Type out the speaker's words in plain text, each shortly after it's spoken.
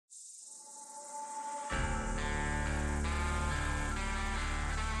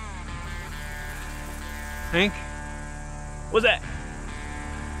Hank, What's that?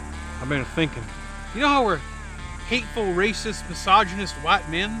 I've been thinking. You know how we're hateful, racist, misogynist white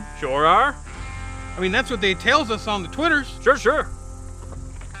men? Sure are. I mean, that's what they tells us on the Twitters. Sure.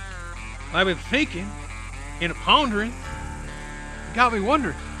 I've been thinking and pondering. It got me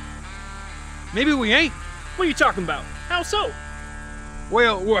wondering. Maybe we ain't. What are you talking about? How so?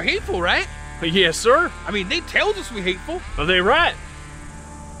 Well, we're hateful, right? Yes, sir. I mean, they tells us we hateful. Are they right?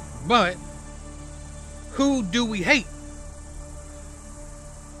 But who do we hate?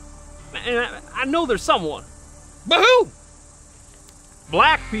 And I know there's someone. But who?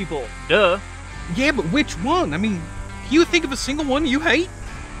 Black people. Duh. Yeah, but which one? I mean, can you think of a single one you hate?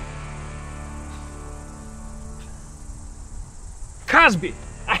 Cosby.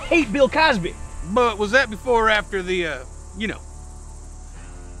 I hate Bill Cosby. But was that before or after the, you know?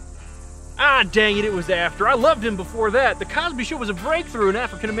 Ah, dang it was after. I loved him before that. The Cosby Show was a breakthrough in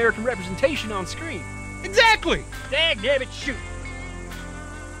African-American representation on screen. Exactly! Dagnabbit, shoot.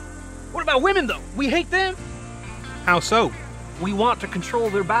 What about women, though? We hate them? How so? We want to control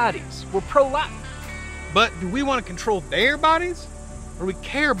their bodies. We're pro-life. But do we want to control their bodies? Or we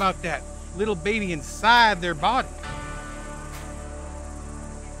care about that little baby inside their body?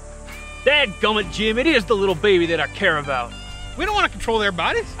 Dadgummit, Jim, it is the little baby that I care about. We don't want to control their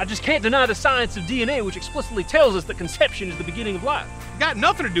bodies. I just can't deny the science of DNA, which explicitly tells us that conception is the beginning of life. It's got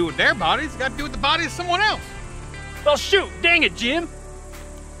nothing to do with their bodies. It's got to do with the body of someone else. Well, shoot, dang it, Jim.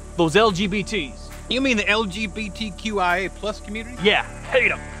 Those LGBTs. You mean the LGBTQIA plus community? Yeah, hate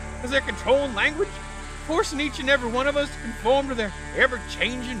them. Because they're controlling language, forcing each and every one of us to conform to their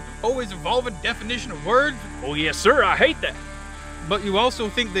ever-changing, always evolving definition of words. Oh, yes, sir, I hate that. But you also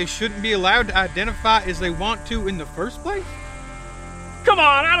think they shouldn't be allowed to identify as they want to in the first place? Come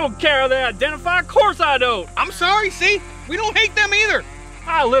on, I don't care how they identify. Of course I don't. I'm sorry, see? We don't hate them either.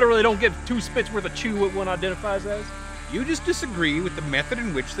 I literally don't give two spits worth of chew what one identifies as. You just disagree with the method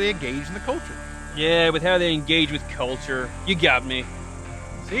in which they engage in the culture. Yeah, with how they engage with culture. You got me.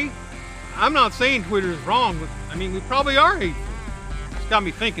 See? I'm not saying Twitter is wrong, but I mean, we probably are hateful. It's got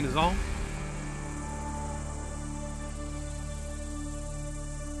me thinking is all.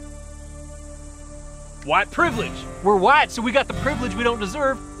 White privilege. We're white, so we got the privilege we don't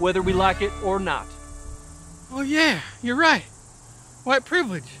deserve, whether we like it or not. Oh yeah, you're right. White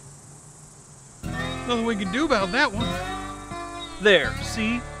privilege. Nothing we can do about that one. There,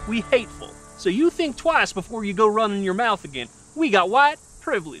 see? We hateful. So you think twice before you go running your mouth again. We got white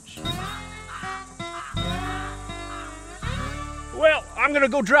privilege. Well, I'm gonna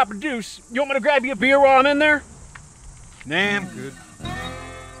go drop a deuce. You want me to grab you a beer while I'm in there? Nah, I'm good.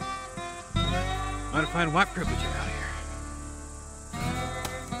 Might find white privilege out here.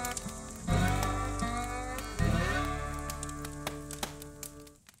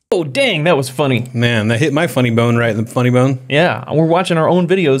 Oh, dang, that was funny. Man, that hit my funny bone right in the funny bone. Yeah, we're watching our own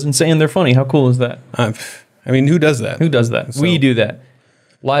videos and saying they're funny. How cool is that? I mean, who does that? Who does that? So. We do that.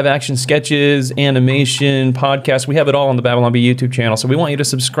 Live action sketches, animation, podcasts. We have it all on the Babylon Bee YouTube channel. So we want you to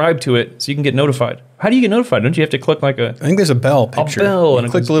subscribe to it so you can get notified. How do you get notified? Don't you have to click like a... I think there's a bell picture. A bell. And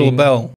click the little bell.